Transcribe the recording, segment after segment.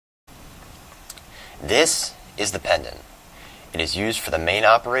This is the pendant. It is used for the main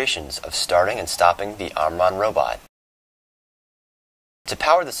operations of starting and stopping the OMRON robot. To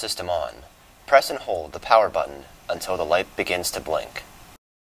power the system on, press and hold the power button until the light begins to blink.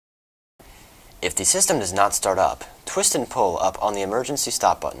 If the system does not start up, twist and pull up on the emergency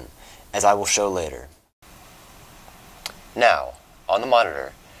stop button, as I will show later. Now, on the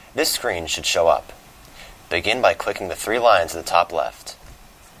monitor, this screen should show up. Begin by clicking the 3 lines at the top left.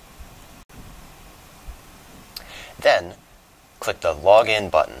 Then, click the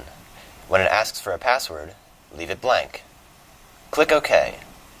Login button. When it asks for a password, leave it blank. Click OK.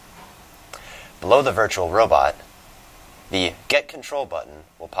 Below the virtual robot, the Get Control button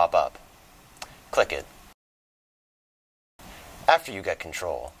will pop up. Click it. After you get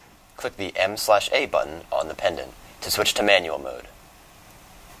control, click the M/A button on the pendant to switch to manual mode.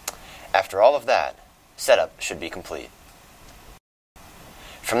 After all of that, setup should be complete.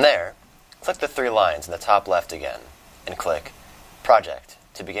 From there, click the 3 lines in the top left again, and click Project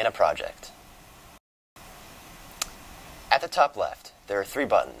to begin a project. At the top left, there are 3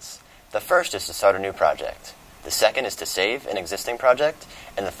 buttons. The first is to start a new project. The second is to save an existing project,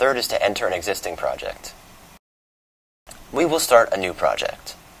 and the third is to enter an existing project. We will start a new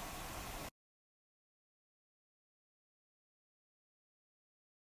project.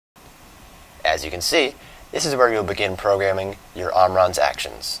 As you can see, this is where you'll begin programming your OMRON's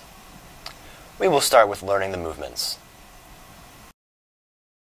actions. We will start with learning the movements.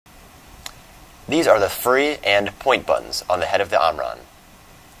 These are the free and point buttons on the head of the OMRON.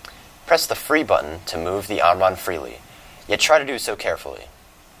 Press the free button to move the OMRON freely, yet try to do so carefully.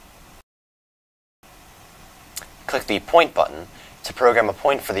 Click the point button to program a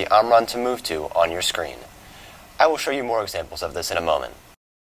point for the OMRON to move to on your screen. I will show you more examples of this in a moment.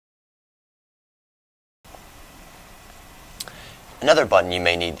 Another button you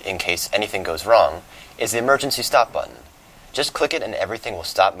may need in case anything goes wrong is the emergency stop button. Just click it and everything will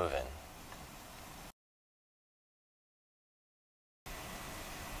stop moving.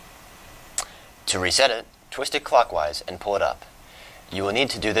 To reset it, twist it clockwise and pull it up. You will need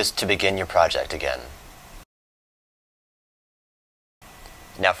to do this to begin your project again.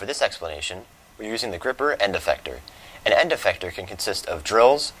 Now for this explanation, we're using the gripper end effector. An end effector can consist of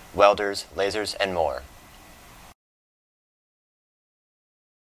drills, welders, lasers, and more.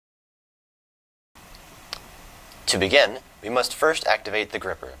 To begin, we must first activate the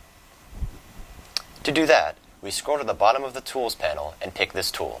gripper. To do that, we scroll to the bottom of the Tools panel and pick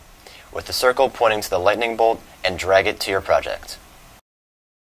this tool, with the circle pointing to the lightning bolt, and drag it to your project.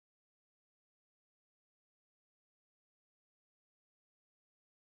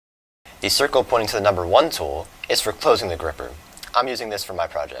 The circle pointing to the number 1 tool is for closing the gripper. I'm using this for my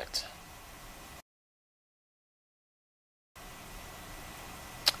project.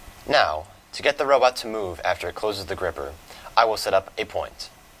 Now, to get the robot to move after it closes the gripper, I will set up a point.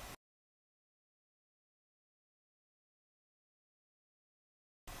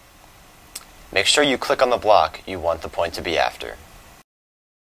 Make sure you click on the block you want the point to be after.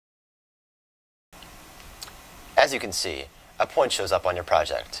 As you can see, a point shows up on your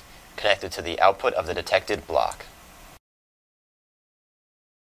project, connected to the output of the detected block.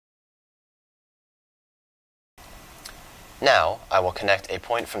 Now, I will connect a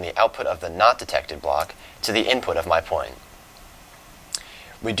point from the output of the not detected block to the input of my point.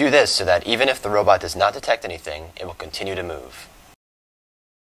 We do this so that even if the robot does not detect anything, it will continue to move.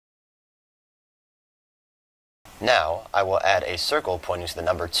 Now, I will add a circle pointing to the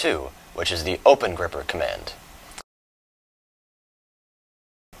number 2, which is the open gripper command.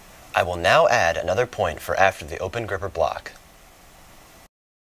 I will now add another point for after the open gripper block.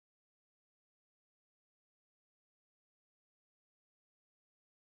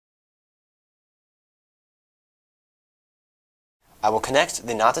 I will connect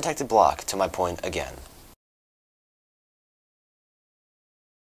the not detected block to my point again.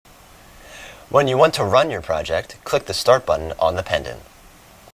 When you want to run your project, click the Start button on the pendant.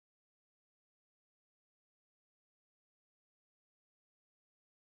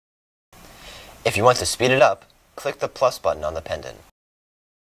 If you want to speed it up, click the plus button on the pendant.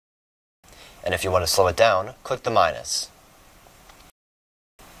 And if you want to slow it down, click the minus.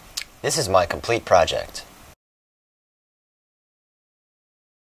 This is my complete project.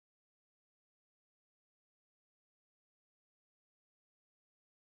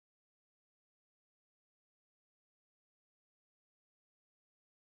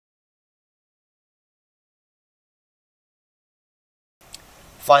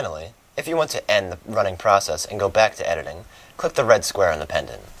 Finally, if you want to end the running process and go back to editing, click the red square on the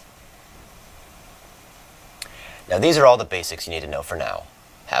pendant. Now these are all the basics you need to know for now.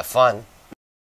 Have fun!